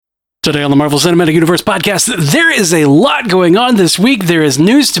Today on the Marvel Cinematic Universe podcast, there is a lot going on this week. There is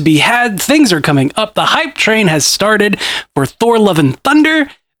news to be had. Things are coming up. The hype train has started for Thor: Love and Thunder.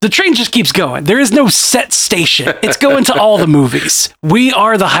 The train just keeps going. There is no set station. It's going to all the movies. We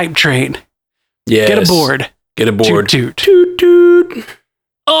are the hype train. Yes. Get aboard. Get aboard. Toot, toot. Toot.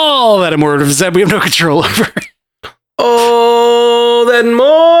 All that and more of that we have no control over. All that and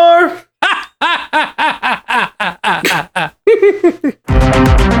more.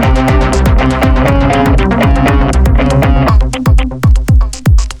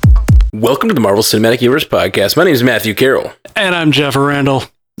 Welcome to the Marvel Cinematic Universe podcast. My name is Matthew Carroll. And I'm Jeff Randall.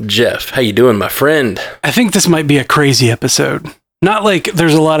 Jeff, how you doing, my friend? I think this might be a crazy episode. Not like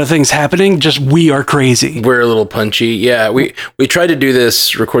there's a lot of things happening, just we are crazy. We're a little punchy. Yeah, we tried to do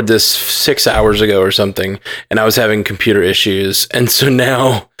this, record this 6 hours ago or something, and I was having computer issues. And so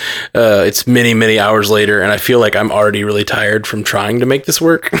now it's many, many hours later, and I feel like I'm already really tired from trying to make this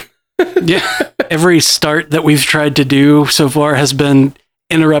work. Yeah, every start that we've tried to do so far has been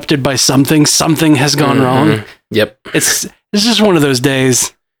interrupted by something. Something has gone wrong. Yep. It's just one of those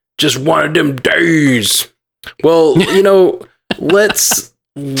days. Just one of them days. Well, let's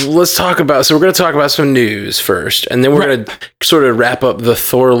talk about, so we're going to talk about some news first, and then we're going to sort of wrap up the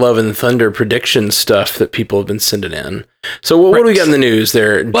Thor Love and Thunder prediction stuff that people have been sending in. So what do we got in the news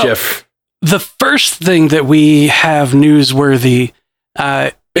there, Jeff? The first thing that we have newsworthy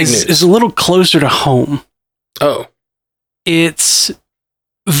is a little closer to home. Oh. It's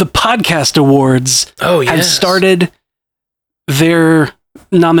the Podcast Awards have started their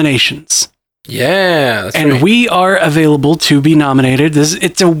nominations. Yeah, that's and right. We are available to be nominated.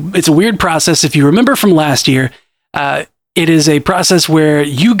 It's a weird process. If you remember from last year, it is a process where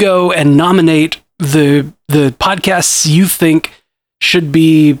you go and nominate the podcasts you think should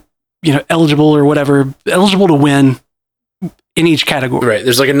be, eligible or whatever, eligible to win in each category. Right.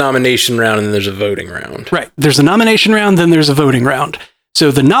 There's like a nomination round and then there's a voting round. Right. There's a nomination round, then there's a voting round.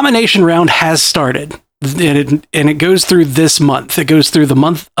 So the nomination round has started, and it goes through this month. It goes through the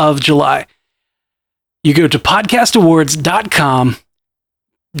month of July. You go to podcastawards.com,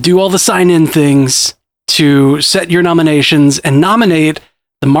 do all the sign-in things to set your nominations, and nominate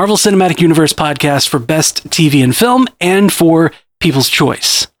the Marvel Cinematic Universe podcast for Best TV and Film and for People's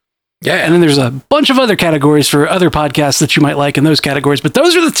Choice. Yeah. And then there's a bunch of other categories for other podcasts that you might like in those categories, but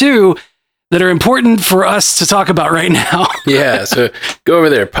those are the two that are important for us to talk about right now. Yeah, so go over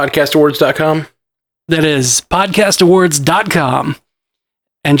there, podcastawards.com. That is podcastawards.com,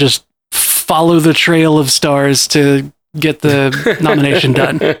 and just follow the trail of stars to get the nomination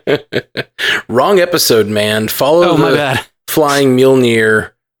done. Wrong episode, man. Follow my bad. Flying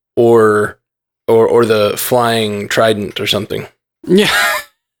Mjolnir or the Flying Trident or something. Yeah.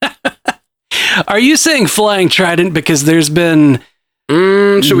 Are you saying Flying Trident because there's been...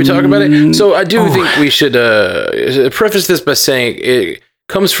 should we talk about it? So I do think we should preface this by saying it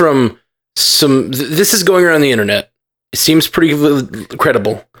comes from this is going around the internet. It seems pretty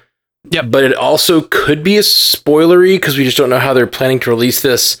credible. Yep. But it also could be a spoilery because we just don't know how they're planning to release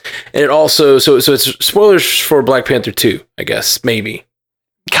this. And it also, so it's spoilers for Black Panther 2, I guess. Maybe.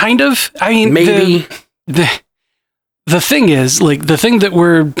 Kind of. I mean, maybe. The thing is, like, the thing that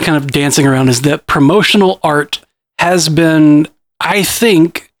we're kind of dancing around is that promotional art has been, I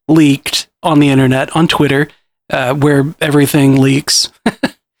think, leaked on the internet, on Twitter, where everything leaks.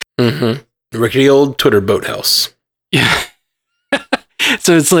 Rickety old Twitter boathouse. Yeah.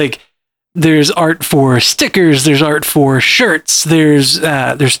 So it's like, there's art for stickers, there's art for shirts, there's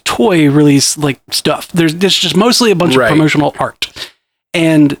toy release like stuff. There's just mostly a bunch of promotional art.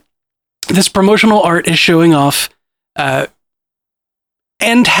 And this promotional art is showing off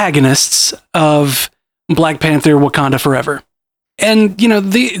antagonists of Black Panther Wakanda Forever. And,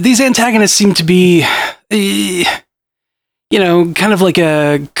 these antagonists seem to be, kind of like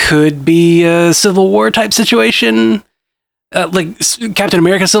could be a Civil War type situation. Like Captain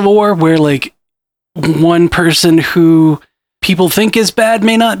America Civil War, where like one person who people think is bad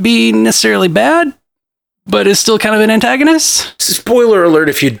may not be necessarily bad, but is still kind of an antagonist. Spoiler alert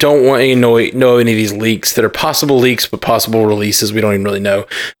if you don't want to know any of these leaks that are possible leaks, but possible releases we don't even really know.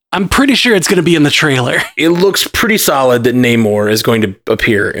 I'm pretty sure it's going to be in the trailer. It looks pretty solid that Namor is going to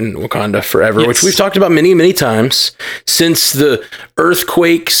appear in Wakanda Forever, which we've talked about many, many times since the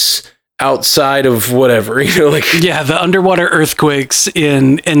earthquakes outside of whatever, yeah, the underwater earthquakes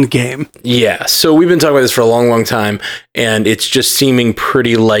in Endgame. Yeah, so we've been talking about this for a long, long time, and it's just seeming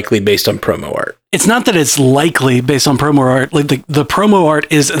pretty likely based on promo art. It's not that it's likely based on promo art. Like the promo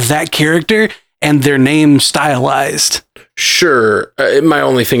art is that character and their name stylized. Sure. My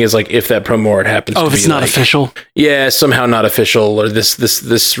only thing is, like, if that promo art happens to be, if it's not like, official. Yeah, somehow not official, or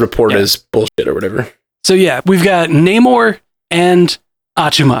this report is bullshit or whatever. So yeah, we've got Namor and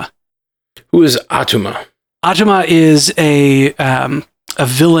Atuma. Who is Atuma? Atuma is a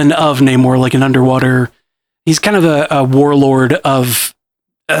villain of Namor, like an underwater. He's kind of a warlord of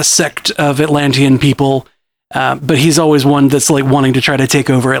a sect of Atlantean people, but he's always one that's like wanting to try to take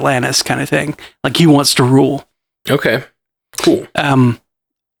over Atlantis, kind of thing. Like he wants to rule. Okay, cool.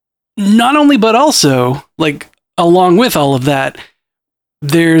 Not only, but also, like along with all of that,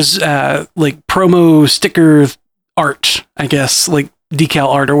 there's like promo sticker art, I guess, like decal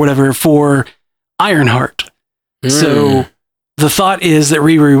art or whatever for Ironheart. So the thought is that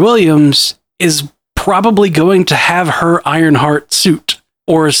Riri Williams is probably going to have her Ironheart suit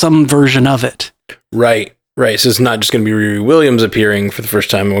or some version of it. Right. So it's not just going to be Riri Williams appearing for the first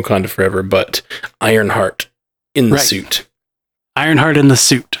time in Wakanda Forever, but Ironheart in the suit. Ironheart in the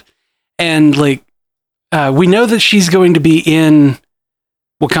suit. And like, we know that she's going to be in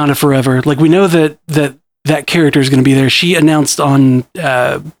Wakanda Forever. Like we know that character is going to be there. She announced on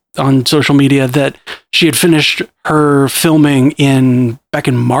social media that she had finished her filming back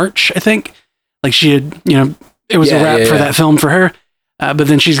in March, I think. Like she had, it was a wrap for that film for her. But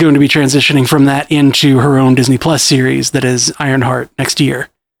then she's going to be transitioning from that into her own Disney Plus series that is Ironheart next year.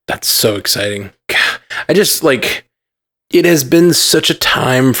 That's so exciting. I just like, it has been such a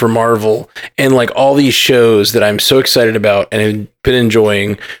time for Marvel, and like all these shows that I'm so excited about and have been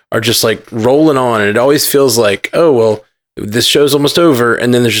enjoying are just like rolling on. And it always feels like, oh, well, this show's almost over.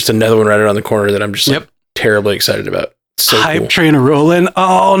 And then there's just another one right around the corner that I'm just like terribly excited about. So hype train rolling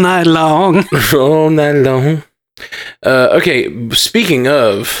all night long. All night long. Okay, speaking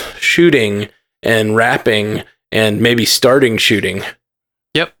of shooting and wrapping and maybe starting shooting.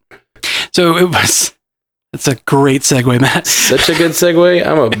 Yep. So it's a great segue, Matt. Such a good segue.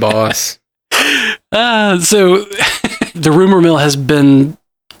 I'm a boss. So the rumor mill has been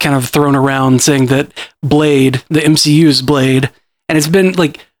kind of thrown around saying that Blade, the MCU's Blade, and it's been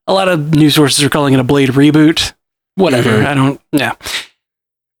like a lot of news sources are calling it a Blade reboot. Whatever.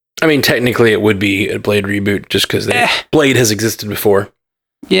 I mean, technically it would be a Blade reboot just because Blade has existed before.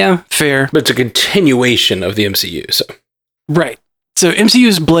 Yeah, fair. But it's a continuation of the MCU. So. Right. So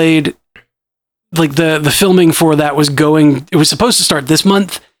MCU's Blade, like the filming for that it was supposed to start this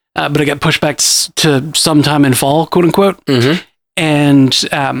month, but it got pushed back to sometime in fall, quote unquote. Mm-hmm. And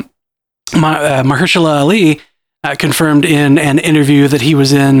Mahershala Ali confirmed in an interview that he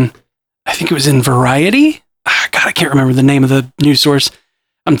was in, I think it was in Variety. God, I can't remember the name of the news source.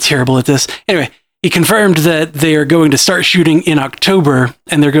 I'm terrible at this. Anyway, he confirmed that they are going to start shooting in October,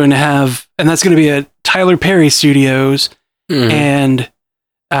 and they're going to and that's going to be at Tyler Perry Studios. Mm-hmm. And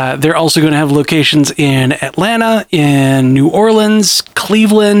they're also going to have locations in Atlanta, in New Orleans,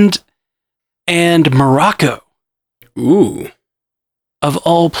 Cleveland, and Morocco. Ooh. Of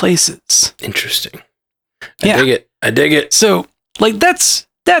all places. Interesting. I dig it. So, like, that's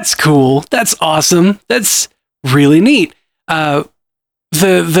cool. That's awesome. That's really neat.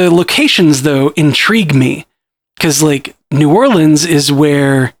 The locations, though, intrigue me. Because, like, New Orleans is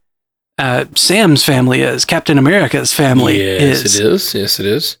where Sam's family is. Captain America's family is. Yes, it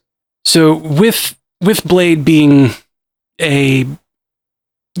is. So, with Blade being the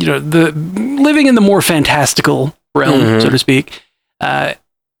living in the more fantastical realm, so to speak,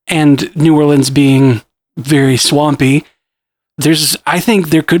 and New Orleans being very swampy, I think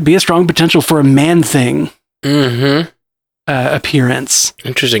there could be a strong potential for a Man-Thing appearance.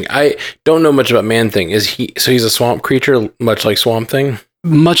 Interesting. I don't know much about Man-Thing. He's a swamp creature, much like Swamp Thing?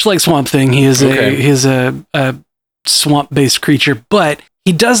 Much like Swamp Thing, he is a swamp-based creature, but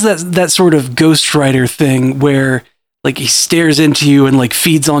he does that sort of Ghost Rider thing where like he stares into you and like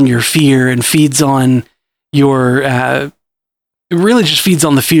feeds on your fear and feeds on your it really just feeds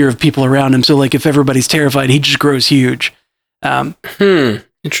on the fear of people around him. So like if everybody's terrified, he just grows huge.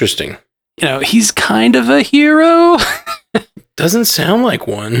 Interesting. He's kind of a hero. Doesn't sound like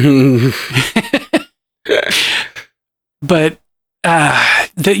one. But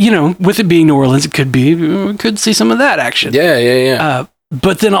with it being New Orleans, we could see some of that action. Yeah.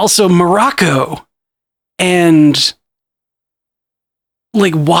 But then also Morocco, and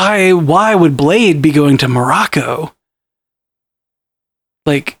like why would Blade be going to Morocco?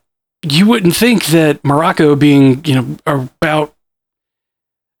 Like, you wouldn't think that Morocco being, about,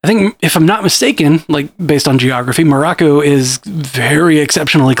 I think, if I'm not mistaken, like, based on geography, Morocco is very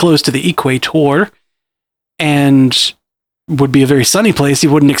exceptionally close to the equator and would be a very sunny place.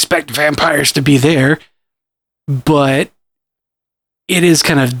 You wouldn't expect vampires to be there, but it is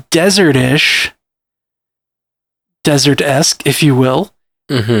kind of desert-ish. desert-esque, if you will.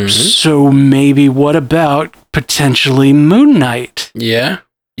 Mm-hmm. So maybe what about potentially Moon Knight? Yeah.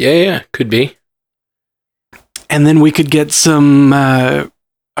 Could be. And then we could get some,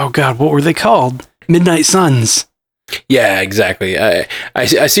 oh God, what were they called? Midnight Suns. Yeah, exactly. I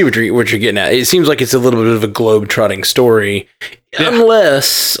see what you're getting at. It seems like it's a little bit of a globe-trotting story,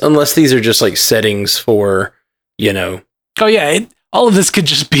 unless these are just like settings for, Oh yeah, all of this could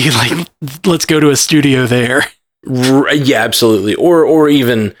just be like, let's go to a studio there. Yeah, absolutely. Or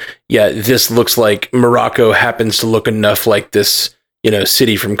even, this looks like Morocco happens to look enough like this,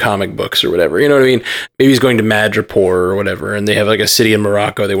 city from comic books or whatever. You know what I mean? Maybe he's going to Madripoor or whatever, and they have like a city in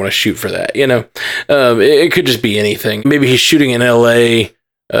Morocco they want to shoot for that. It could just be anything. Maybe he's shooting in L.A.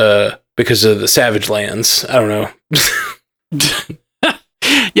 Because of the Savage Lands. I don't know.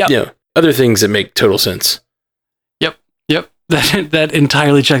 Yeah. Other things that make total sense. Yep. That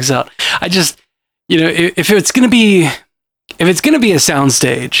entirely checks out. I just, if it's gonna be a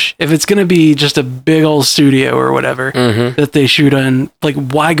soundstage, if it's gonna be just a big old studio or whatever that they shoot on, like,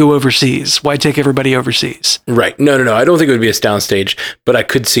 why go overseas? Why take everybody overseas? Right. No. I don't think it would be a soundstage, but I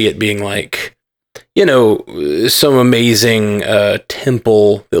could see it being like, some amazing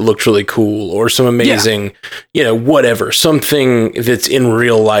temple that looked really cool, or some amazing, whatever, something that's in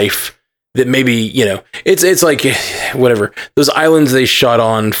real life that maybe, it's like, whatever, those islands they shot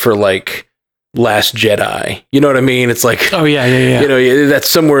on for like Last Jedi. You know what I mean? It's like, oh yeah. That's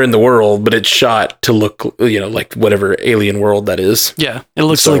somewhere in the world, but it's shot to look, like whatever alien world that is. Yeah, it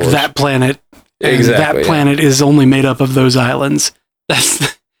looks like that planet. Exactly. That planet is only made up of those islands.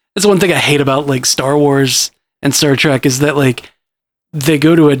 That's one thing I hate about like Star Wars and Star Trek, is that like they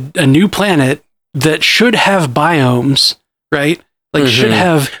go to a new planet that should have biomes, right? Like should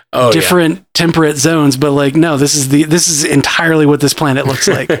have different temperate zones, but like, no, this is entirely what this planet looks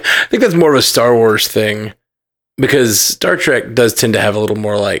like. I think that's more of a Star Wars thing, because Star Trek does tend to have a little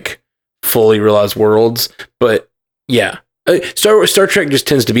more like fully realized worlds, but yeah. Star Trek just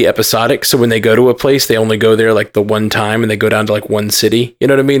tends to be episodic, so when they go to a place, they only go there like the one time, and they go down to like one city. You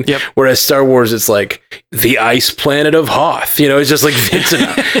know what I mean? Yep. Whereas Star Wars, it's like the ice planet of Hoth. It's just like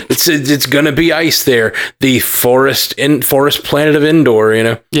it's gonna be ice there. The forest planet of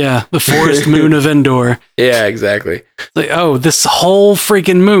Endor. Yeah, the forest moon of Endor. Yeah, exactly. Like, oh, this whole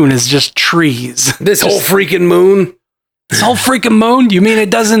freaking moon is just trees. This whole freaking moon. This whole freaking moon? You mean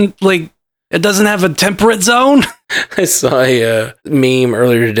it doesn't have a temperate zone? I saw a meme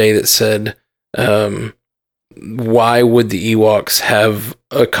earlier today that said, why would the Ewoks have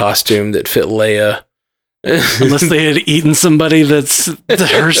a costume that fit Leia? Unless they had eaten somebody that's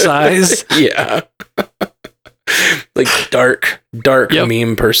her size. Yeah. Like dark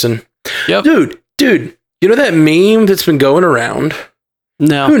meme person. Yep. Dude, you know that meme that's been going around?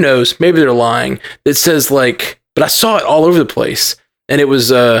 No. Who knows? Maybe they're lying. That says like, but I saw it all over the place. And it was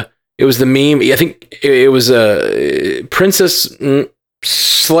the meme. I think it was a Princess.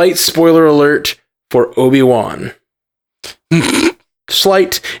 Slight spoiler alert for Obi-Wan.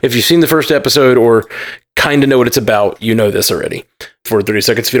 Slight. If you've seen the first episode or kind of know what it's about, you know this already. For 30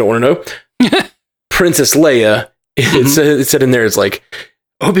 seconds, if you don't want to know. Princess Leia. It said in there, it's like,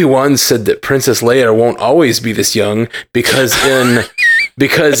 Obi-Wan said that Princess Leia won't always be this young because in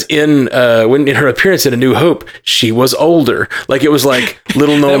her appearance in A New Hope, she was older. Like, it was like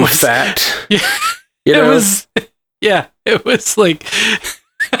little known fact. Yeah, it was like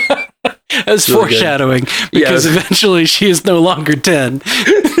it was really foreshadowing good. Because eventually she is no longer 10.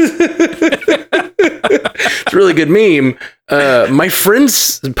 It's a really good meme. My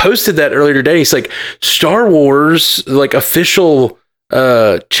friends posted that earlier today. He's like, Star Wars, like official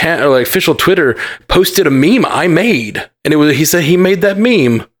chat or like official Twitter posted a meme I made, and he said he made that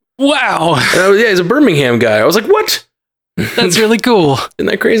meme. Wow. He's a Birmingham guy. I was like, what? That's really cool. Isn't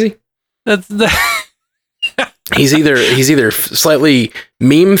that crazy? That's He's either slightly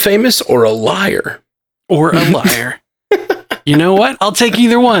meme famous or a liar. You know what? I'll take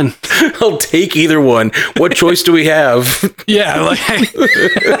either one. I'll take either one. What choice do we have? Yeah, like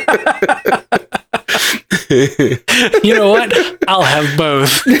you know what? I'll have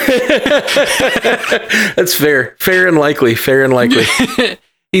both. That's fair. Fair and likely.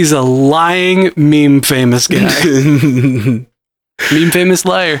 He's a lying meme famous guy. Meme famous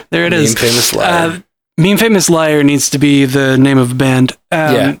liar. There it is. Meme famous liar. Meme famous liar needs to be the name of a band.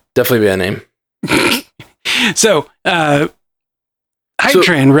 Yeah, definitely be a name. So, Hype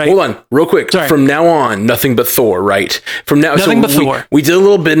Train, right? Hold on, real quick. Sorry. From now on, nothing but Thor, right? From now, nothing but Thor. We did a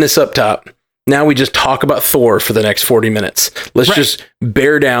little business up top. Now we just talk about Thor for the next 40 minutes. Let's just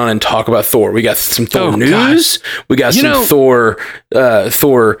bear down and talk about Thor. We got some Thor news. God. We got some Thor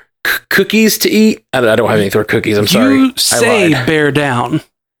cookies to eat. I don't have any Thor cookies. I'm sorry. You say bear down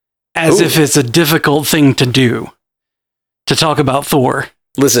as if it's a difficult thing to do to talk about Thor.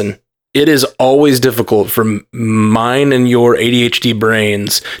 Listen, it is always difficult for mine and your ADHD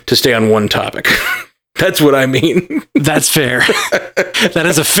brains to stay on one topic. That's what I mean. That's fair. That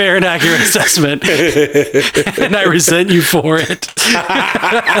is a fair and accurate assessment. And I resent you for it.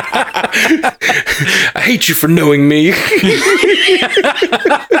 I hate you for knowing me.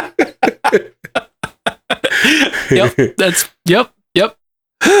 Yep.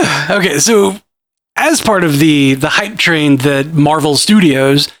 Okay, so as part of the hype train that Marvel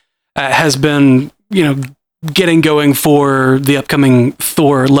Studios has been, getting going for the upcoming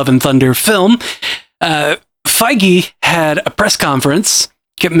Thor Love and Thunder film, Feige had a press conference.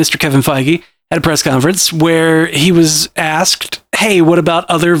 Mr. Kevin Feige had a press conference where he was asked, "Hey, what about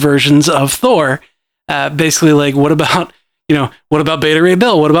other versions of Thor? Basically, like, what about Beta Ray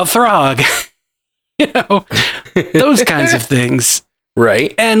Bill? What about Throg? Those kinds of things."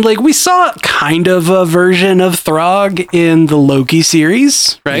 Right. And like we saw kind of a version of Throg in the Loki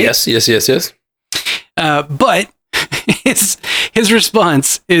series, right? Yes. But his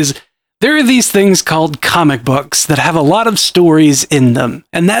response is, there are these things called comic books that have a lot of stories in them,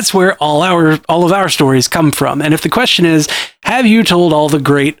 and that's where all of our stories come from. And if the question is, have you told all the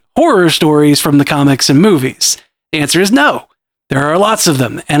great horror stories from the comics and movies? The answer is no. There are lots of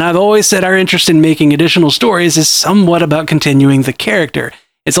them, and I've always said our interest in making additional stories is somewhat about continuing the character.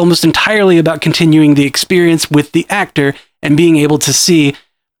 It's almost entirely about continuing the experience with the actor and being able to see.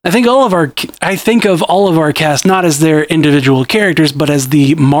 I think of all of our cast not as their individual characters, but as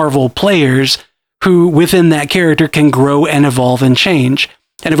the Marvel players who, within that character, can grow and evolve and change.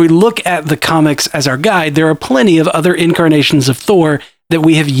 And if we look at the comics as our guide, there are plenty of other incarnations of Thor that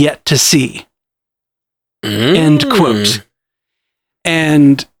we have yet to see. End quote.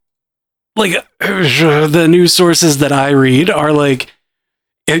 And like the news sources that I read are like,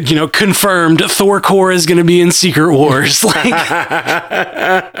 confirmed Thor core is going to be in Secret Wars. Like,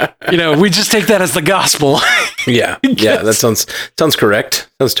 we just take that as the gospel. Yeah, that sounds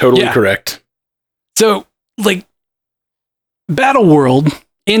correct. Sounds totally correct. So, like, Battle World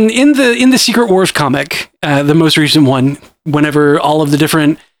in the Secret Wars comic, the most recent one, whenever all of the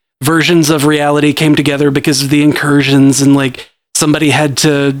different versions of reality came together because of the incursions and like somebody had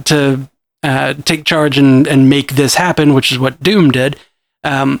to take charge and make this happen, which is what Doom did.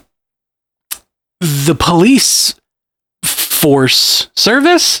 The police force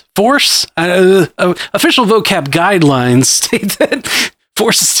official vocab guidelines state that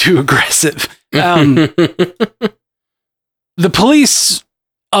force is too aggressive. The police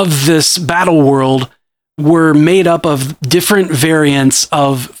of this battle world were made up of different variants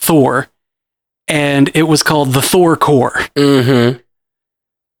of Thor, and it was called the Thor Corps.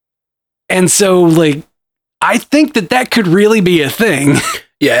 And so, like, I think that could really be a thing.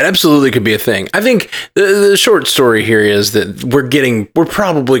 Yeah, it absolutely could be a thing. I think the short story here is that we're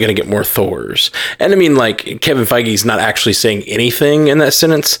probably going to get more Thors. And I mean, like, Kevin Feige's not actually saying anything in that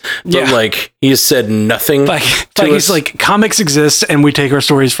sentence, but like, he has said nothing. Feige's like, comics exist and we take our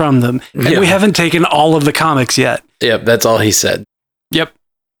stories from them. And we haven't taken all of the comics yet. Yep, that's all he said. Yep.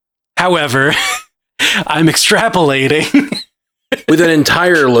 However, I'm extrapolating. With an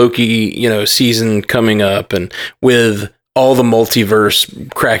entire Loki, season coming up, and with all the multiverse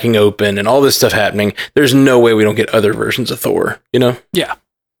cracking open and all this stuff happening, there's no way we don't get other versions of Thor, Yeah.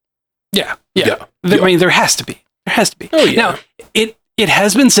 I mean, there has to be. Oh, yeah. Now, it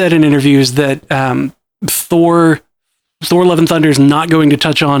has been said in interviews that Thor Love and Thunder is not going to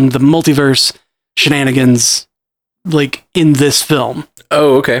touch on the multiverse shenanigans like in this film.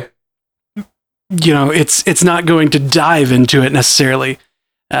 Oh, okay. It's not going to dive into it necessarily,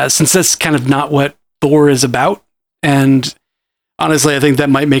 since that's kind of not what Thor is about. And honestly, I think that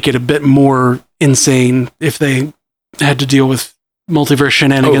might make it a bit more insane if they had to deal with multiverse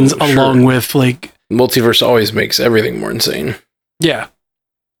shenanigans along with like multiverse always makes everything more insane. Yeah,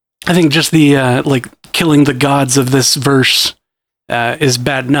 I think just the like killing the gods of this verse is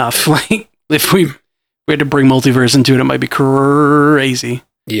bad enough. Like if we had to bring multiverse into it, it might be crazy.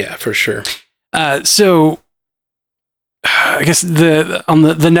 Yeah, for sure. So I guess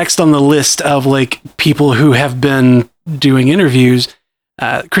the next on the list of like people who have been doing interviews,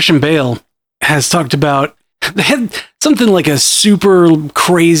 Christian Bale has talked about, they had something like a super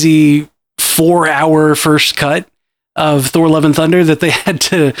crazy 4-hour first cut of Thor Love and Thunder that they had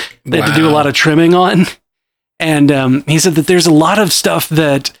to do a lot of trimming on. And he said that there's a lot of stuff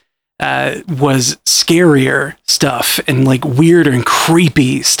that was scarier stuff and like weird and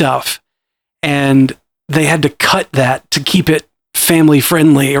creepy stuff. And they had to cut that to keep it family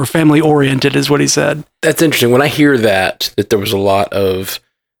friendly or family oriented, is what he said. That's interesting. When I hear that there was a lot of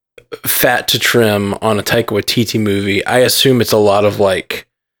fat to trim on a Taika Waititi movie, I assume it's a lot of like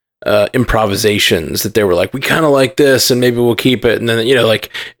improvisations that they were like, we kind of like this and maybe we'll keep it. And then,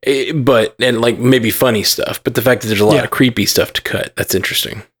 and like maybe funny stuff. But the fact that there's a lot of creepy stuff to cut, that's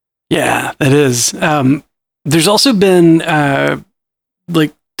interesting. Yeah, that is. There's also been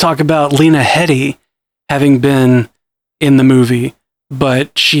talk about Lena Headey having been in the movie,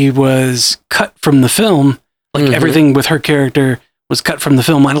 but she was cut from the film. Like everything with her character was cut from the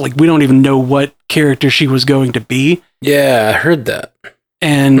film. We don't even know what character she was going to be. Yeah, I heard that.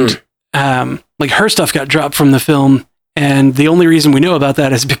 And her stuff got dropped from the film. And the only reason we know about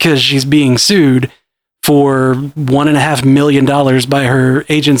that is because she's being sued for $1.5 million by her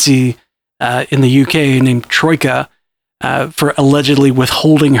agency in the UK named Troika for allegedly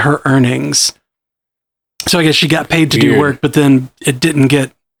withholding her earnings. So I guess she got paid to do work, but then it didn't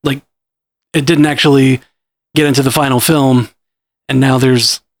actually get into the final film. And now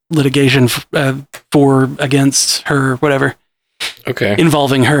there's litigation against her, whatever. Okay.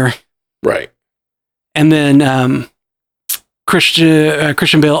 Involving her. Right. And then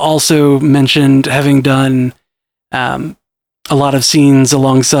Christian Bale also mentioned having done a lot of scenes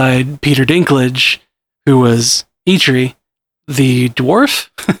alongside Peter Dinklage, who was Eitri, the dwarf.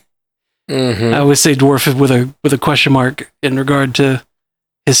 I always say dwarf with a question mark in regard to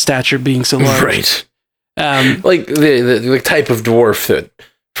his stature being so large. Right. Like the type of dwarf that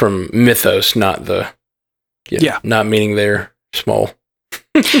from mythos, not not meaning they're small.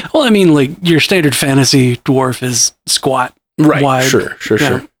 Well, I mean, like your standard fantasy dwarf is squat, wide. Sure.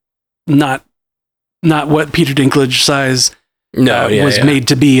 Not what Peter Dinklage size was made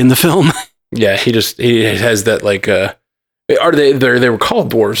to be in the film. Yeah, he has that like they were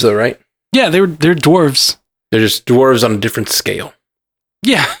called dwarves though, right? Yeah, they're dwarves. They're just dwarves on a different scale.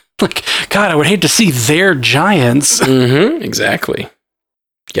 Yeah, like God, I would hate to see their giants. Exactly.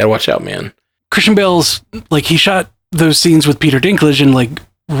 Gotta watch out, man. Christian Bale's he shot those scenes with Peter Dinklage and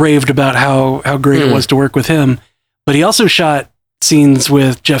raved about how great it was to work with him, but he also shot scenes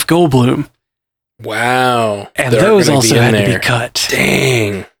with Jeff Goldblum. Wow, and those also had to be cut.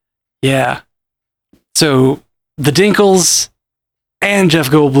 Dang. Yeah. So the Dinkles and Jeff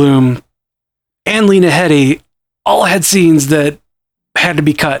Goldblum and Lena Headey all had scenes that had to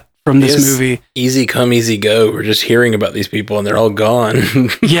be cut from this movie. Easy come, easy go. We're just hearing about these people and they're all gone.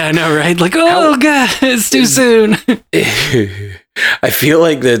 Yeah, I know, right? God, it's too soon. I feel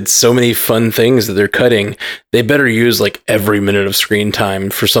like that so many fun things that they're cutting, they better use every minute of screen time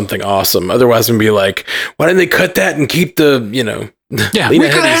for something awesome. Otherwise, I'm gonna be like, why didn't they cut that and keep the, yeah, we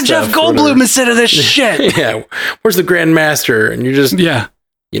could have Jeff Goldblum instead of this shit. Yeah, where's the Grand Master? And you're just, you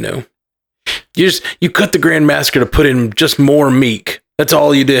cut the Grand Master to put in just more Meek. That's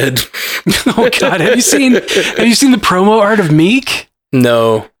all you did. Oh God, have you seen the promo art of Meek?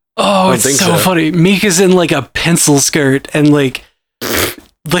 No. Oh, it's so funny. Meek is in a pencil skirt and it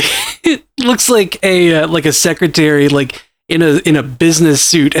looks like a secretary in a business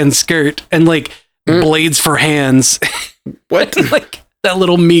suit and skirt and blades for hands. What? That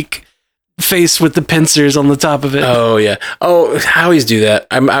little Meek face with the pincers on the top of it. Oh yeah. Oh, Howie's do that.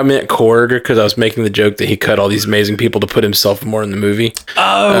 I meant Korg because I was making the joke that he cut all these amazing people to put himself more in the movie.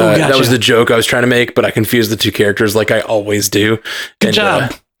 Oh, gotcha. That was the joke I was trying to make, but I confused the two characters like I always do. Good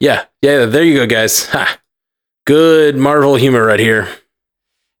job. Yeah. There you go, guys. Ha. Good Marvel humor right here.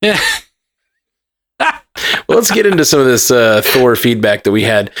 Yeah. Well, let's get into some of this Thor feedback that we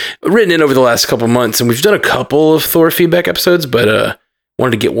had written in over the last couple months, and we've done a couple of Thor feedback episodes, but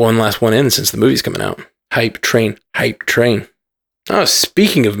wanted to get one last one in since the movie's coming out. Hype train. Oh,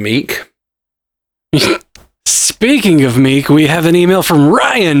 speaking of Meek. Speaking of Meek, we have an email from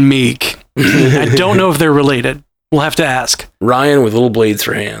Ryan Meek. I don't know if they're related. We'll have to ask. Ryan with little blades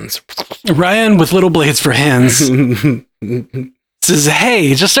for hands. Ryan with little blades for hands. Says,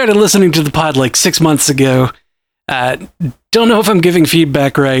 hey, just started listening to the pod 6 months ago. Don't know if I'm giving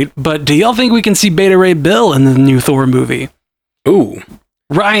feedback right, but do y'all think we can see Beta Ray Bill in the new Thor movie? Ooh.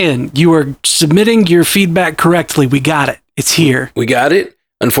 Ryan, you are submitting your feedback correctly. We got it. It's here. We got it?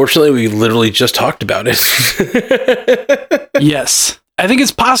 Unfortunately, we literally just talked about it. Yes. I think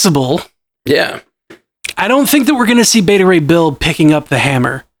it's possible. Yeah. I don't think that we're going to see Beta Ray Bill picking up the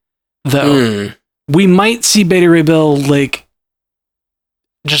hammer, though. We might see Beta Ray Bill,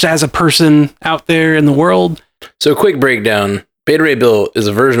 just as a person out there in the world. So, quick breakdown. Beta Ray Bill is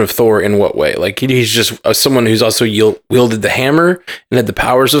a version of Thor in what way? He's just someone who's also wielded the hammer and had the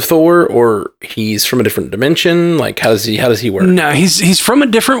powers of Thor, or he's from a different dimension? How does he work? No, he's from a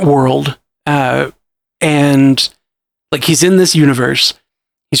different world, and like he's in this universe.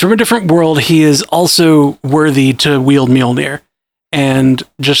 He's from a different world. He is also worthy to wield Mjolnir, and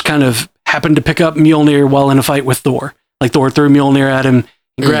just kind of happened to pick up Mjolnir while in a fight with Thor. Like Thor threw Mjolnir at him,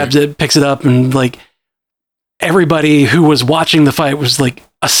 he grabs it, picks it up, and like everybody who was watching the fight was like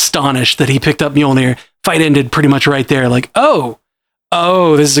astonished that he picked up Mjolnir. Fight ended pretty much right there. Like, oh,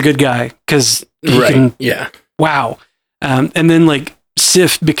 this is a good guy because wow. And then like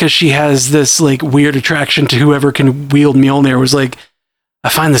Sif, because she has this like weird attraction to whoever can wield Mjolnir, was like, I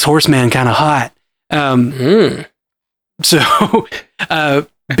find this horseman kind of hot. So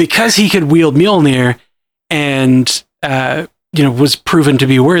because he could wield Mjolnir and was proven to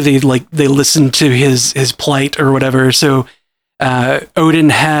be worthy, like they listened to his plight or whatever. So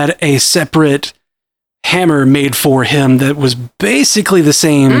Odin had a separate hammer made for him that was basically the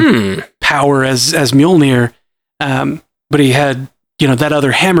same power as Mjolnir, but he had that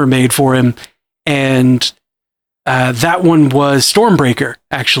other hammer made for him, and that one was Stormbreaker.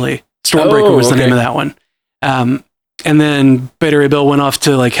 Actually, Stormbreaker was the name of that one. And then Beta Ray Bill went off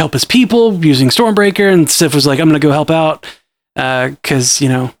to like help his people using Stormbreaker, and Sif was like, "I'm gonna go help out because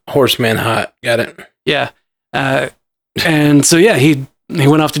horseman hot, got it." Yeah, and so yeah, he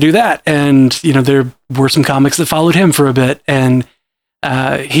went off to do that, and there were some comics that followed him for a bit, and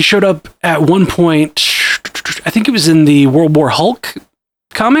he showed up at one point. I think it was in the World War Hulk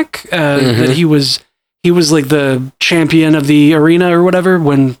comic that he was like the champion of the arena or whatever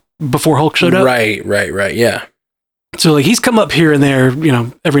before Hulk showed up. Right, yeah. So like he's come up here and there,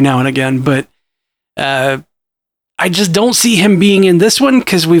 every now and again, but I just don't see him being in this one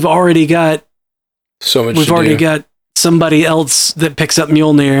because we've already got so much. We've already got somebody else that picks up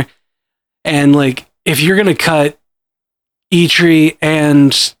Mjolnir, and like if you're gonna cut Eitri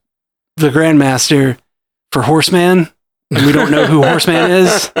and the Grandmaster for Horseman, and we don't know who Horseman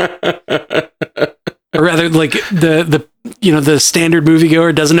is, or rather, like the standard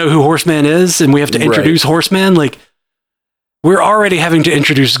moviegoer doesn't know who Horseman is, and we have to introduce Horseman. Like we're already having to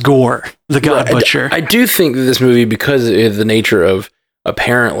introduce Gore, the God Butcher. I do think that this movie, because of the nature of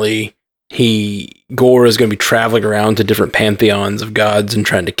apparently Gore is going to be traveling around to different pantheons of gods and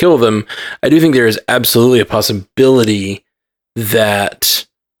trying to kill them. I do think there is absolutely a possibility that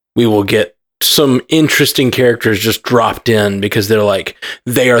we will get some interesting characters just dropped in because they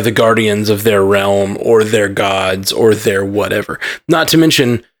are the guardians of their realm or their gods or their whatever. Not to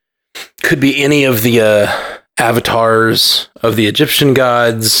mention, could be any of the avatars of the Egyptian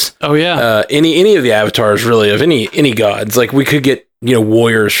gods. Oh yeah, any of the avatars really of any gods. Like we could get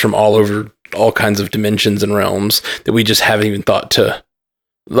warriors from all over all kinds of dimensions and realms that we just haven't even thought to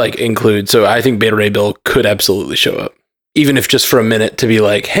like include. So I think Beta Ray Bill could absolutely show up, even if just for a minute, to be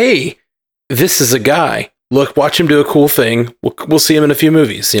like, hey, this is a guy. Look, watch him do a cool thing. We'll see him in a few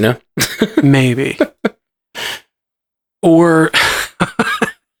movies, Maybe. Or,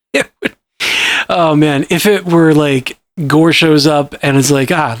 oh man, if it were like Gore shows up and it's like,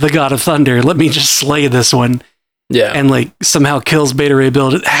 the God of Thunder, let me just slay this one. Yeah. And like somehow kills Beta Ray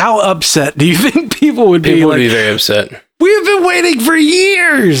Bill. How upset do you think people would be? People would be very upset. We've been waiting for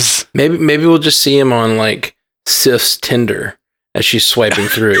years. Maybe we'll just see him on like Sif's Tinder as she's swiping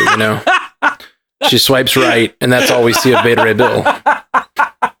through, She swipes right, and that's all we see of Beta Ray Bill.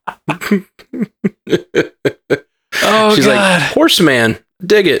 Oh, she's God. like, Horseman,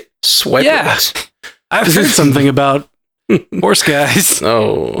 dig it. Swipe it. I've heard something about horse guys.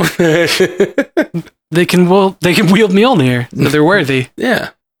 Oh. They can wield Mjolnir. So they're worthy.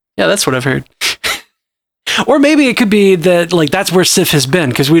 Yeah. Yeah, that's what I've heard. Or maybe it could be that like that's where Sif has been,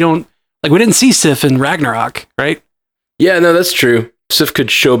 because we didn't see Sif in Ragnarok, right? Yeah, no, that's true. Sif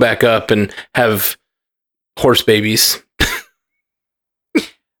could show back up and have horse babies.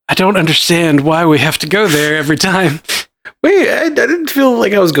 I don't understand why we have to go there every time. Wait, I didn't feel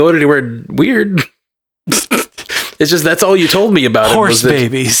like I was going anywhere weird. It's just that's all you told me about horse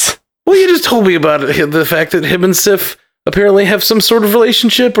babies. Well, you just told me about it, the fact that him and Sif apparently have some sort of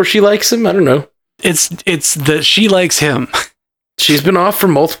relationship, or she likes him. I don't know. It's that she likes him. She's been off for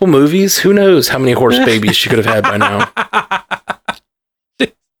multiple movies. Who knows how many horse babies she could have had by now.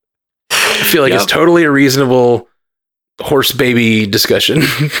 I feel like it's totally a reasonable horse baby discussion.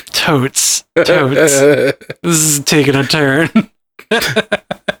 Totes. This is taking a turn.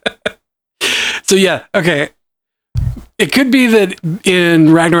 So yeah, okay. It could be that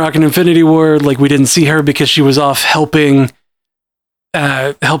in Ragnarok and Infinity War, like we didn't see her because she was off helping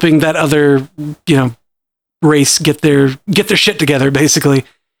that other, race get their shit together, basically.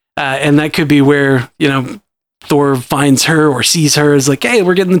 And that could be where, Thor finds her or sees her as like, hey,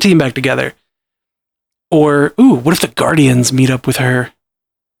 we're getting the team back together. Or, what if the Guardians meet up with her?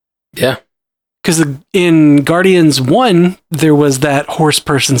 Yeah. because in Guardians 1, there was that horse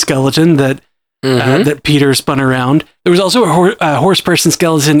person skeleton that that Peter spun around. There was also a horse person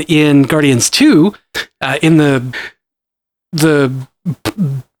skeleton in Guardians 2, in the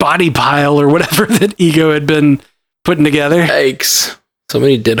body pile or whatever that Ego had been putting together. Yikes. So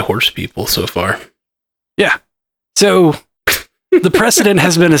many dead horse people so far. Yeah. So the precedent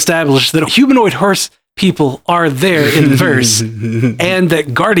has been established that humanoid horse people are there in the verse, and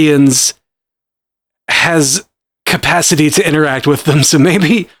that Guardians has capacity to interact with them. So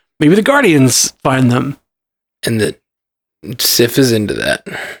maybe the Guardians find them. And that Sif is into that.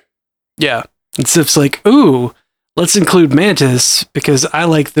 Yeah. And Sif's like, ooh, let's include Mantis because I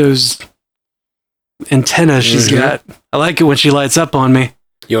like those antennas she's got. I like it when she lights up on me.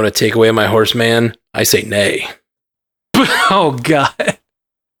 You want to take away my horseman? I say nay. Oh, God.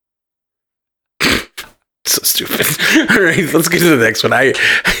 So stupid. All right, let's get to the next one. I'm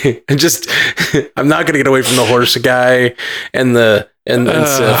not going to get away from the horse guy and Sif.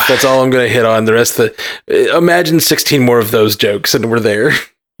 That's all I'm going to hit on. The rest of imagine 16 more of those jokes and we're there.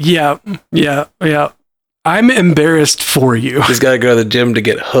 Yeah. I'm embarrassed for you. He's got to go to the gym to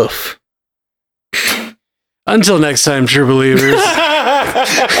get hoof. Until next time, true believers.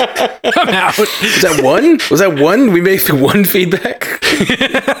 I'm out. Was that one? We made one feedback?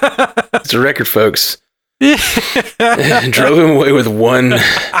 It's a record, folks. Drove him away with one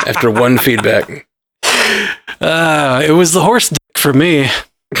after one feedback. It was the horse dick for me.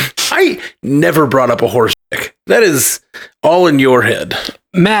 I never brought up a horse dick. That is all in your head.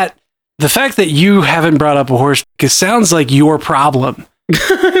 Matt, the fact that you haven't brought up a horse dick sounds like your problem.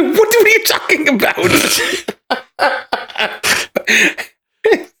 What are you talking about?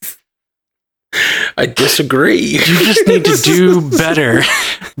 I disagree. You just need to do better.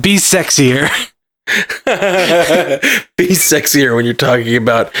 Be sexier. Be sexier when you're talking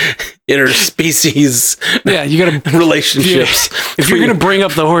about interspecies. Yeah, you gotta relationships. If you're gonna bring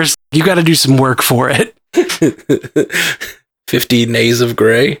up the horse, you gotta do some work for it. 50 Nays of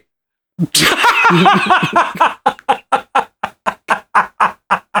Grey. It's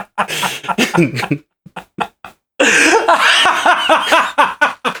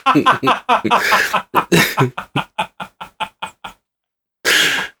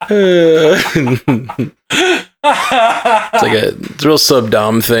like a real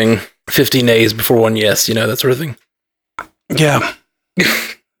sub-dom thing. 50 nays before one yes, that sort of thing. Yeah.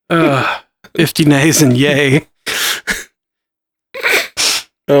 50 nays and yay.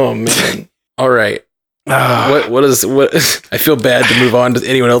 Oh man. All right. What is I feel bad to move on to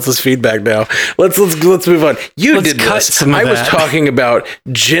anyone else's feedback now. Let's move on. Let's did this. I was talking about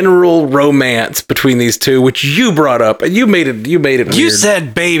general romance between these two, which you brought up, and you made it weird. You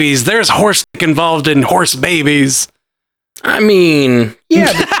said babies. There's horse involved in horse babies. I mean,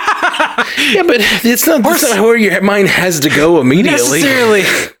 yeah. But it's not where your mind has to go immediately. Necessarily.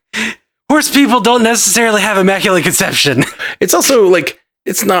 Horse people don't necessarily have immaculate conception. It's also like,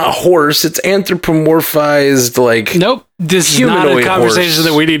 it's not a horse, it's anthropomorphized, like... Nope, this is not a conversation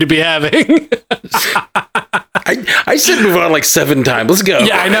that we need to be having. I said move on like 7 times. Let's go.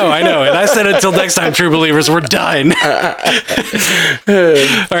 Yeah, I know. And I said until next time, true believers, we're done. All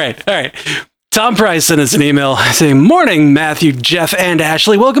right. Tom Price sent us an email saying, morning, Matthew, Jeff, and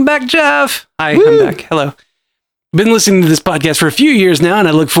Ashley. Welcome back, Jeff. Hi, I'm back. Hello. Been listening to this podcast for a few years now, and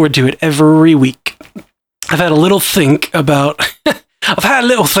I look forward to it every week. I've had a little think about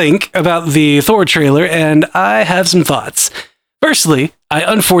the Thor trailer, and I have some thoughts. Firstly, I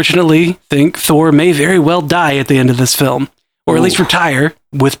unfortunately think Thor may very well die at the end of this film, or at least retire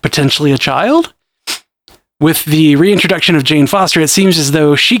with potentially a child. With the reintroduction of Jane Foster, it seems as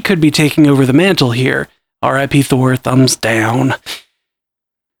though she could be taking over the mantle here. R.I.P. Thor, thumbs down.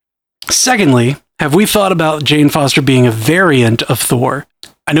 Secondly, have we thought about Jane Foster being a variant of Thor?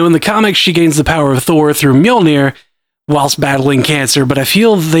 I know in the comics she gains the power of Thor through Mjolnir whilst battling cancer, but I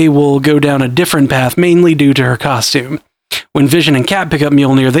feel they will go down a different path, mainly due to her costume. When Vision and Cap pick up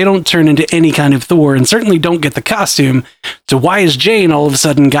Mjolnir, they don't turn into any kind of Thor and certainly don't get the costume, so why has Jane all of a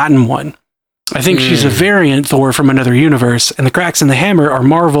sudden gotten one? I think she's a variant Thor from another universe, and the cracks in the hammer are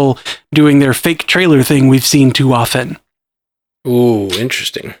Marvel doing their fake trailer thing we've seen too often. Ooh,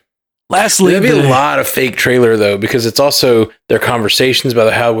 interesting. Lastly, there'd be a lot of fake trailer though, because it's also their conversations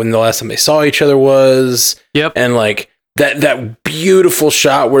about how when the last time they saw each other was. Yep. And like that beautiful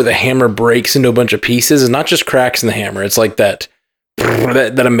shot where the hammer breaks into a bunch of pieces, and not just cracks in the hammer. It's like that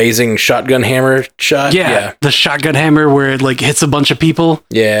amazing shotgun hammer shot. Yeah. The shotgun hammer where it like hits a bunch of people.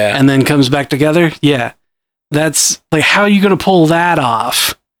 Yeah. And then comes back together. Yeah. That's like, how are you going to pull that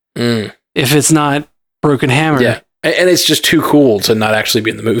off if it's not broken hammer? Yeah. And it's just too cool to not actually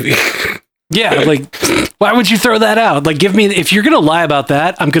be in the movie. Yeah, like, why would you throw that out? Like, give me, if you're going to lie about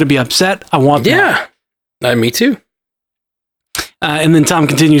that, I'm going to be upset. I want that. Yeah, me too. And then Tom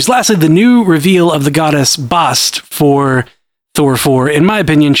continues, lastly, the new reveal of the goddess Bast for Thor 4, in my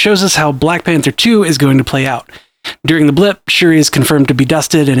opinion, shows us how Black Panther 2 is going to play out. During the blip, Shuri is confirmed to be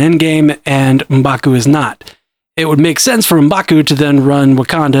dusted in Endgame, and M'Baku is not. It would make sense for M'Baku to then run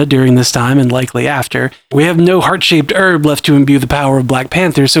Wakanda during this time and likely after. We have no heart-shaped herb left to imbue the power of Black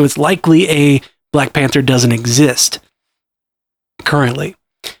Panther, so it's likely a Black Panther doesn't exist currently.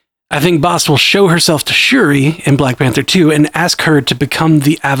 I think Bast will show herself to Shuri in Black Panther 2 and ask her to become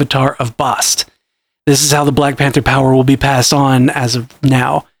the avatar of Bast. This is how the Black Panther power will be passed on as of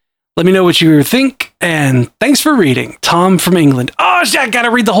now. Let me know what you think, and thanks for reading. Tom from England. Oh, I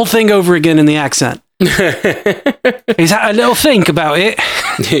gotta read the whole thing over again in the accent. He's had a little think about it.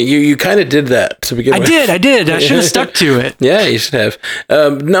 You kind of did that to begin with. I did. I should have stuck to it. Yeah, you should have.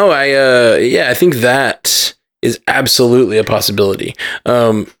 I think that is absolutely a possibility.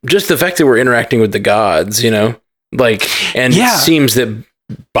 Just the fact that we're interacting with the gods, and it seems that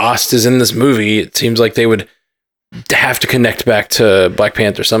Bast is in this movie. It seems like they would have to connect back to Black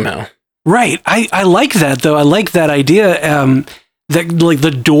Panther somehow. Right. I like that, though. I like that idea. That like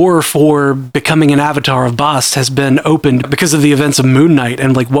the door for becoming an avatar of Bast has been opened because of the events of Moon Knight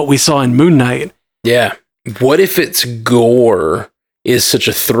and like what we saw in Moon Knight. Yeah. What if it's Gore is such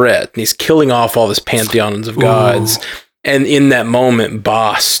a threat and he's killing off all this pantheons of gods? Ooh. And in that moment,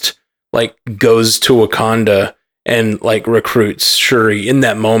 Bast goes to Wakanda and recruits Shuri in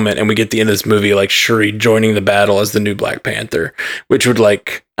that moment. And we get the end of this movie, Shuri joining the battle as the new Black Panther, which would I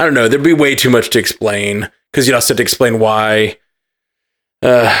don't know, there'd be way too much to explain because you'd also have to explain why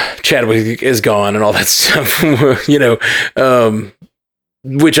Chadwick is gone and all that stuff,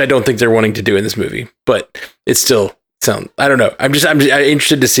 which I don't think they're wanting to do in this movie, but it's still I don't know. I'm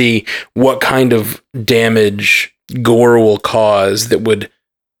interested to see what kind of damage Gore will cause that would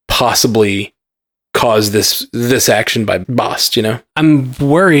possibly cause this action by Bast, I'm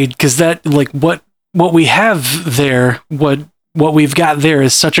worried because that what we have there, what we've got there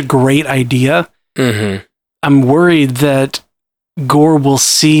is such a great idea. Mm-hmm. I'm worried that Gore will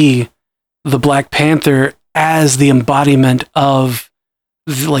see the Black Panther as the embodiment of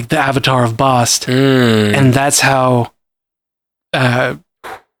the avatar of Bast, and that's how T'Challa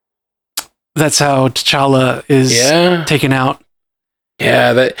is taken out.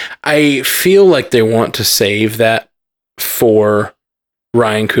 Yeah, that I feel like they want to save that for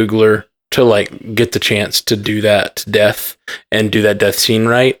Ryan Coogler to get the chance to do that to death and do that death scene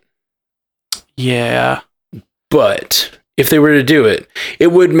right. Yeah, but if they were to do it, it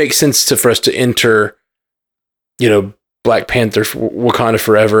would make sense for us to enter, Black Panther Wakanda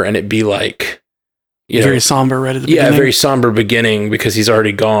Forever, and it'd be very somber right at the beginning. Yeah, very somber beginning because he's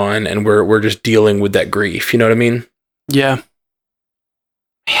already gone, and we're just dealing with that grief. You know what I mean? Yeah.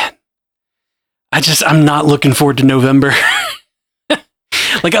 Man, I'm not looking forward to November.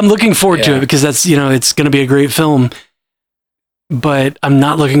 I'm looking forward to it because that's it's going to be a great film. But I'm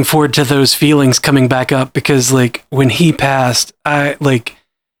not looking forward to those feelings coming back up because when he passed, it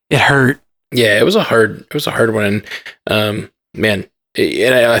hurt. Yeah, it was a hard one. And man,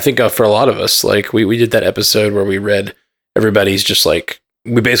 and I think for a lot of us, we did that episode where we read everybody's just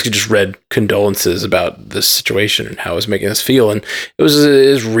we basically just read condolences about this situation and how it was making us feel. And it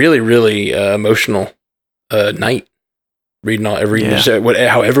was really, really emotional night reading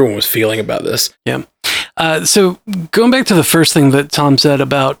how everyone was feeling about this. Yeah. So going back to the first thing that Tom said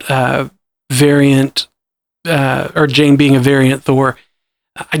about variant or Jane being a variant Thor,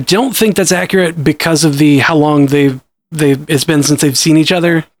 I don't think that's accurate because of the how long it's been since they've seen each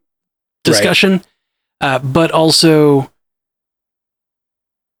other discussion. Right. But also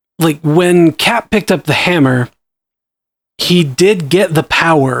when Cap picked up the hammer, he did get the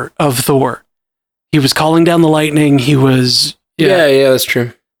power of Thor. He was calling down the lightning. He was yeah, that's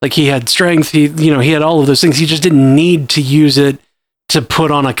true. He had strength. He had all of those things. He just didn't need to use it to put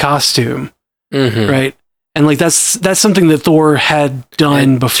on a costume, right? And that's something that Thor had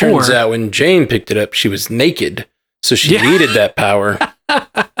done before. Turns out when Jane picked it up, she was naked, so she needed that power.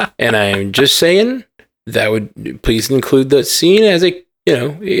 And I'm just saying that would please include the scene as a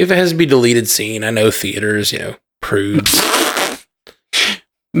if it has to be deleted scene. I know theaters, prudes.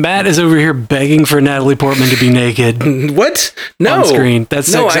 Matt is over here begging for Natalie Portman to be naked. What? No. On screen. That's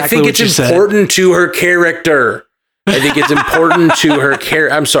exactly I think what it's important to her character. I think it's important to her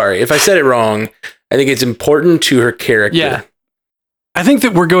character. I'm sorry if I said it wrong. I think it's important to her character. Yeah. I think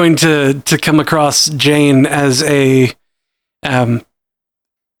that we're going to come across Jane as a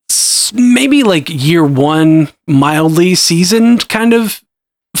maybe year one mildly seasoned kind of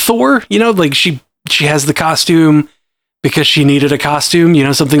Thor, like she has the costume because she needed a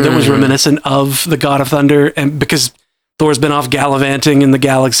costume, something that was reminiscent of the God of Thunder, and because Thor's been off gallivanting in the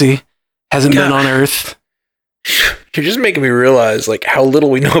galaxy, hasn't been on Earth. You're just making me realize like how little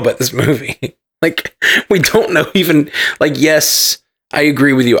we know about this movie. Like we don't know even like, yes, I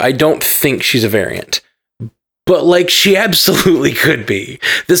agree with you. I don't think she's a variant. But like she absolutely could be.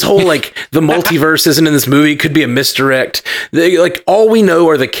 This whole like the multiverse isn't in this movie, could be a misdirect. Like all we know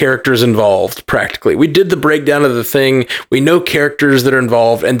are the characters involved practically. We did the breakdown of the thing. We know characters that are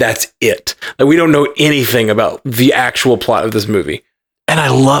involved and that's it. Like we don't know anything about the actual plot of this movie. And I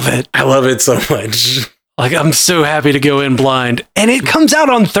love it. I love it so much. Like I'm so happy to go in blind. And it comes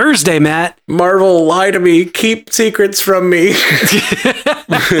out on Thursday, Matt. Marvel, lie to me. Keep secrets from me.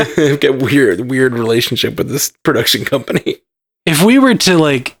 Get weird relationship with this production company. If we were to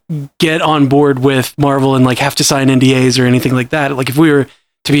like get on board with Marvel and like have to sign NDAs or anything like that, like if we were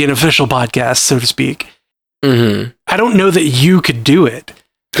to be an official podcast, so to speak, I don't know that you could do it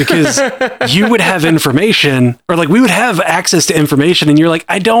because you would have information or like we would have access to information and you're like,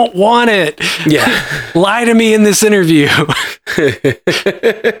 I don't want it. Yeah. Lie to me in this interview.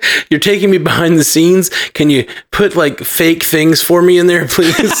 You're taking me behind the scenes. Can you put like fake things for me in there,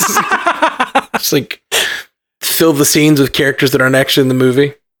 please? Just like fill the scenes with characters that aren't actually in the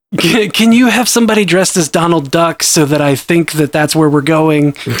movie. Can you have somebody dressed as Donald Duck so that I think that that's where we're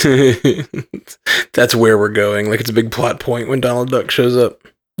going? That's where we're going. Like it's a big plot point when Donald Duck shows up.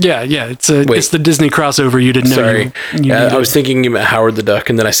 Yeah. It's the Disney crossover you didn't know. Sorry. I was thinking about Howard the Duck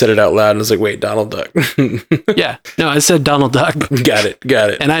and then I said it out loud and I was like, wait, Donald Duck. Yeah. No, I said Donald Duck. Got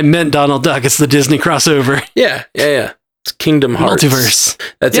it. And I meant Donald Duck. It's the Disney crossover. Yeah. It's Kingdom Hearts. Multiverse.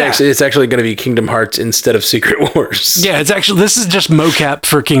 It's actually going to be Kingdom Hearts instead of Secret Wars. Yeah, this is just mocap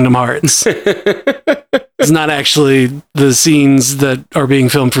for Kingdom Hearts. It's not actually the scenes that are being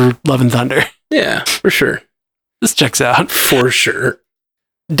filmed for Love and Thunder. Yeah, for sure. This checks out. For sure.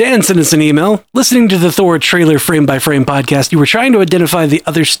 Dan sent us an email. Listening to the Thor trailer frame by frame podcast, you were trying to identify the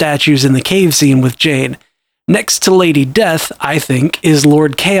other statues in the cave scene with Jane. Next to Lady Death, I think, is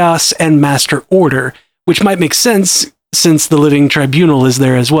Lord Chaos and Master Order, which might make sense since the Living Tribunal is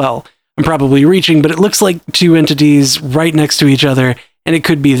there as well. I'm probably reaching, but it looks like two entities right next to each other, and it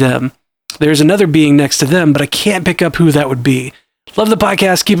could be them. There's another being next to them, but I can't pick up who that would be. Love the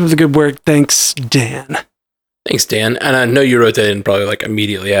podcast. Keep up the good work. Thanks, Dan. Thanks, Dan. And I know you wrote that in probably like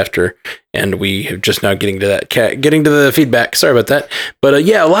immediately after, and we have just now getting to the feedback. Sorry about that. But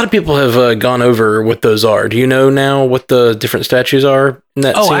yeah, a lot of people have gone over what those are. Do you know now what the different statues are in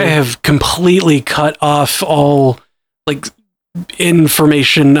that scene? I have completely cut off all like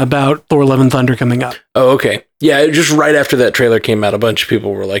information about Thor Love and Thunder coming up. Oh, okay. Yeah, just right after that trailer came out, a bunch of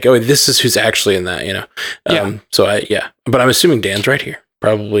people were like, oh, this is who's actually in that, Yeah. But I'm assuming Dan's right here.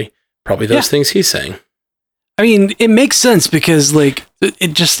 Probably those things he's saying. I mean, it makes sense because like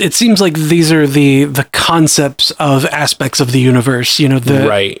it seems like these are the concepts of aspects of the universe,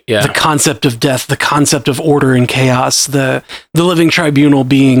 the concept of death, the concept of order and chaos, the Living Tribunal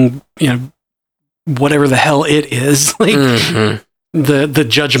being, whatever the hell it is, like the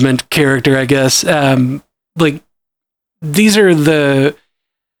judgment character, I guess. Like these are the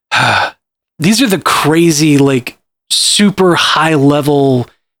crazy, like super high level,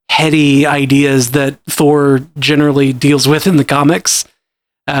 heady ideas that Thor generally deals with in the comics.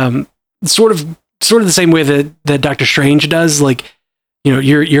 Sort of the same way that Doctor Strange does. Like,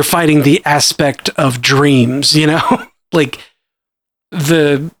 you're fighting the aspect of dreams, like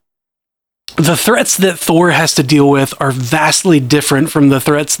the threats that Thor has to deal with are vastly different from the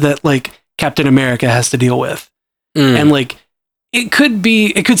threats that like Captain America has to deal with. And like, it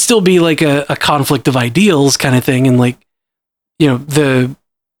could still be like a conflict of ideals kind of thing. And like,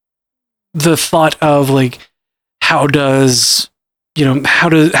 the thought of like, how do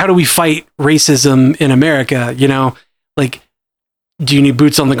we fight racism in America? Like, do you need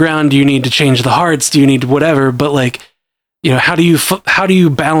boots on the ground? Do you need to change the hearts? Do you need whatever? But like, how do you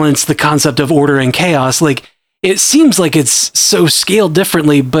balance the concept of order and chaos? Like, it seems like it's so scaled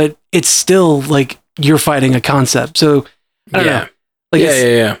differently, but it's still like you're fighting a concept. So I don't know.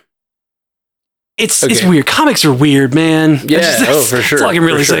 Like, It's weird. Comics are weird, man. Yeah, for sure. That's all I can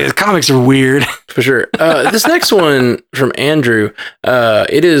really say is comics are weird. For sure. This next one from Andrew,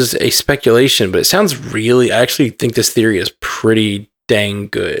 it is a speculation, but it sounds I actually think this theory is pretty dang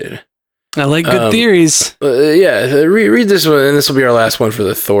good. I like good theories. Read this one, and this will be our last one for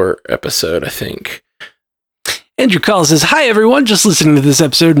the Thor episode, I think. Andrew Call says, "Hi everyone, just listening to this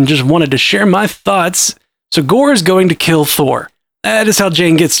episode and just wanted to share my thoughts. So Gore is going to kill Thor. That is how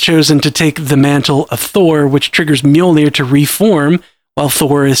Jane gets chosen to take the mantle of Thor, which triggers Mjolnir to reform, while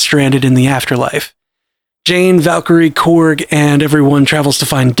Thor is stranded in the afterlife. Jane, Valkyrie, Korg, and everyone travels to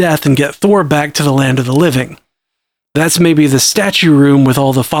find Death and get Thor back to the land of the living. That's maybe the statue room with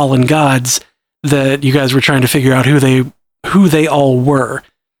all the fallen gods that you guys were trying to figure out who they all were.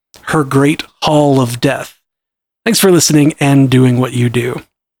 Her great hall of death. Thanks for listening and doing what you do.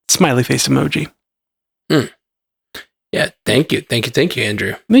 Smiley face emoji. Yeah, thank you,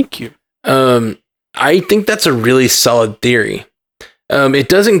 Andrew. Thank you. I think that's a really solid theory. It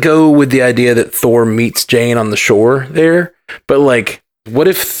doesn't go with the idea that Thor meets Jane on the shore there, but like, what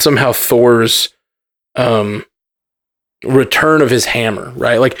if somehow Thor's return of his hammer,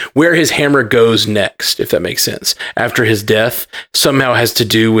 right? Like where his hammer goes next, if that makes sense, after his death, somehow has to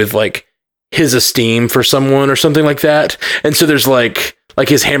do with like his esteem for someone or something like that. And so there's like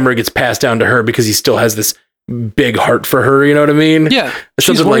his hammer gets passed down to her because he still has this big heart for her. You know what I mean? Yeah.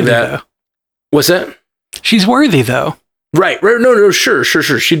 Something like that. Though. What's that? She's worthy though. Right. No, sure.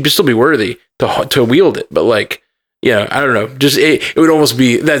 She'd still be worthy to wield it, but like, yeah, I don't know. Just it would almost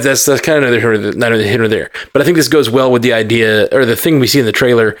be that's kind of neither here nor there. But I think this goes well with the idea or the thing we see in the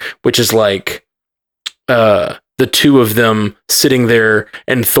trailer, which is like the two of them sitting there,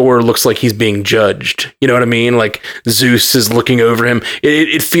 and Thor looks like he's being judged. You know what I mean? Like Zeus is looking over him.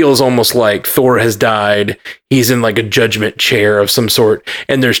 It feels almost like Thor has died. He's in like a judgment chair of some sort,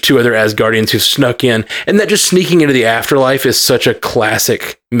 and there's two other Asgardians who snuck in. And that just sneaking into the afterlife is such a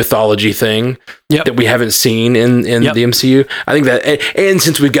classic mythology thing that we haven't seen in the MCU. I think that, and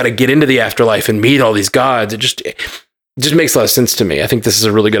since we've got to get into the afterlife and meet all these gods, it just makes a lot of sense to me. I think this is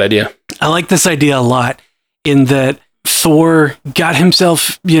a really good idea. I like this idea a lot, in that Thor got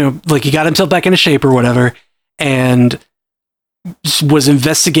himself, like he got himself back into shape or whatever, and was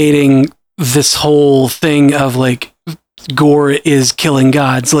investigating this whole thing of like Gore is killing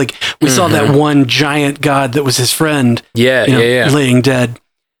gods. Like we saw that one giant god that was his friend, laying dead.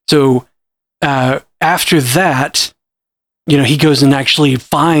 So after that, he goes and actually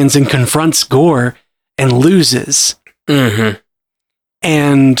finds and confronts Gore and loses.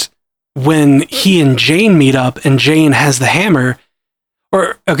 And when he and Jane meet up and Jane has the hammer,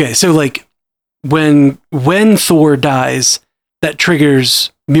 so like when Thor dies, that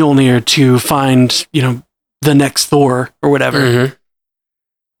triggers Mjolnir to find, the next Thor or whatever.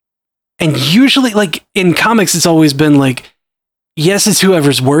 And usually, like in comics, it's always been like, yes, it's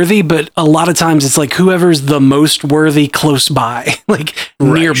whoever's worthy, but a lot of times it's like whoever's the most worthy close by, like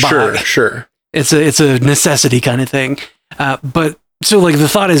nearby. Sure. It's a necessity kind of thing. But so like the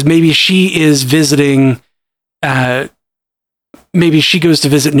thought is maybe she is visiting, maybe she goes to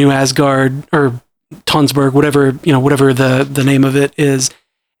visit New Asgard or Tonsberg, whatever the name of it is,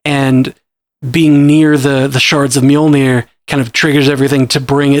 and being near the shards of Mjolnir kind of triggers everything to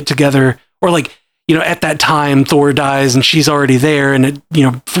bring it together. Or like, at that time Thor dies and she's already there, and it,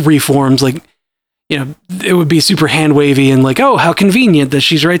 reforms, like, it would be super hand wavy and like, oh, how convenient that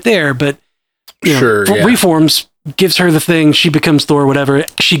she's right there. But reforms, gives her the thing, she becomes Thor, whatever.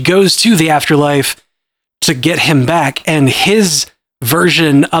 She goes to the afterlife to get him back, and his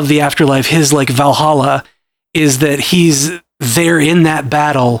version of the afterlife, his like Valhalla, is that he's there in that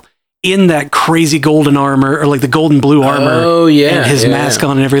battle in that crazy golden armor, or like the golden blue armor, and his mask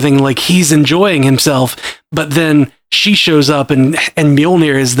on and everything. Like he's enjoying himself, but then she shows up and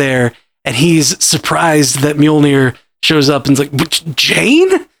Mjolnir is there, and he's surprised that Mjolnir shows up and is like,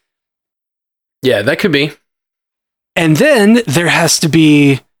 Jane? Yeah, that could be. And then there has to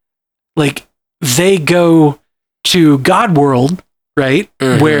be, like, they go to God World, right?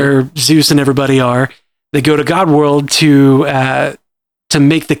 Where Zeus and everybody are. They go to God World to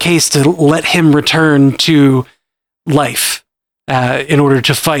make the case to let him return to life in order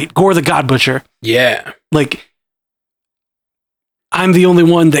to fight Gore the God Butcher. Yeah. Like, I'm the only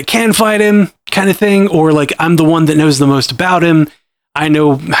one that can fight him kind of thing, or like, I'm the one that knows the most about him. I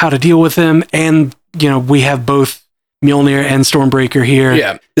know how to deal with him, and, we have both Mjolnir and Stormbreaker here.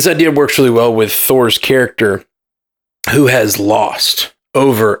 Yeah, this idea works really well with Thor's character, who has lost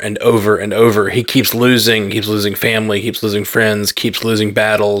over and over and over. He keeps losing family, keeps losing friends, keeps losing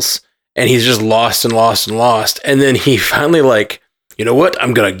battles, and he's just lost and lost and lost. And then he finally like, you know what?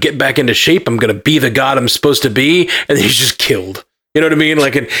 I'm going to get back into shape. I'm going to be the god I'm supposed to be. And then he's just killed. You know what I mean?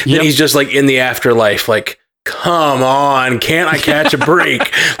 Like, and then he's just like in the afterlife, like, come on, can't I catch a break?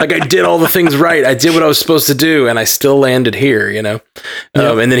 Like I did all the things right. I did what I was supposed to do, and I still landed here, and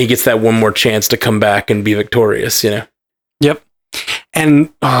then he gets that one more chance to come back and be victorious, Yep.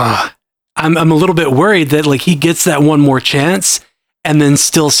 And I'm a little bit worried that like he gets that one more chance and then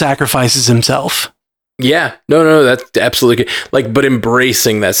still sacrifices himself. Yeah, no, that's absolutely good. Like, but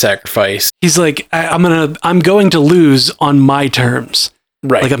embracing that sacrifice. He's like, I'm going to lose on my terms.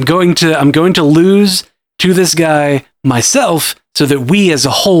 Right. Like I'm going to lose to this guy myself so that we as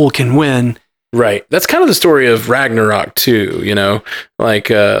a whole can win. Right. That's kind of the story of Ragnarok too, you know, like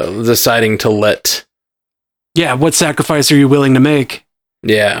deciding to let. Yeah. What sacrifice are you willing to make?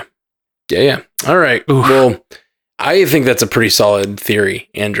 Yeah. All right. Oof. Well, I think that's a pretty solid theory,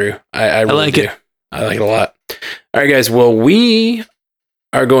 Andrew. I really like do. it. I like it a lot. All right, guys. Well, we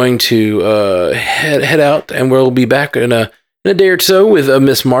are going to head out, and we'll be back in a day or so with a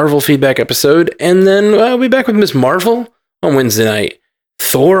Miss Marvel feedback episode, and then we'll be back with Miss Marvel on Wednesday night,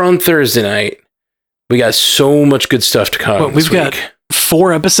 Thor on Thursday night. We got so much good stuff to come. We've got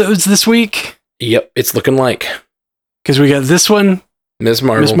 4 episodes this week. Yep, it's looking like, because we got this one, Miss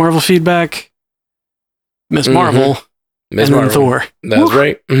Marvel feedback, Miss Marvel, Miss and Marvel. then Thor. That's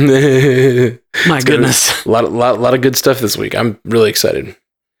right. My goodness. A lot of good stuff this week. I'm really excited.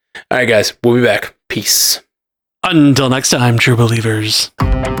 All right, guys, we'll be back. Peace. Until next time, true believers.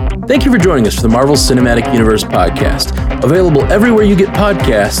 Thank you for joining us for the Marvel Cinematic Universe podcast. Available everywhere you get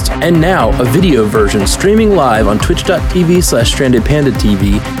podcasts, and now a video version streaming live on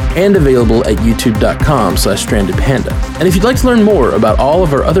twitch.tv/strandedpandatv and available at youtube.com/strandedpanda. And if you'd like to learn more about all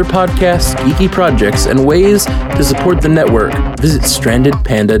of our other podcasts, geeky projects, and ways to support the network, visit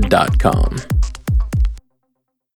strandedpanda.com.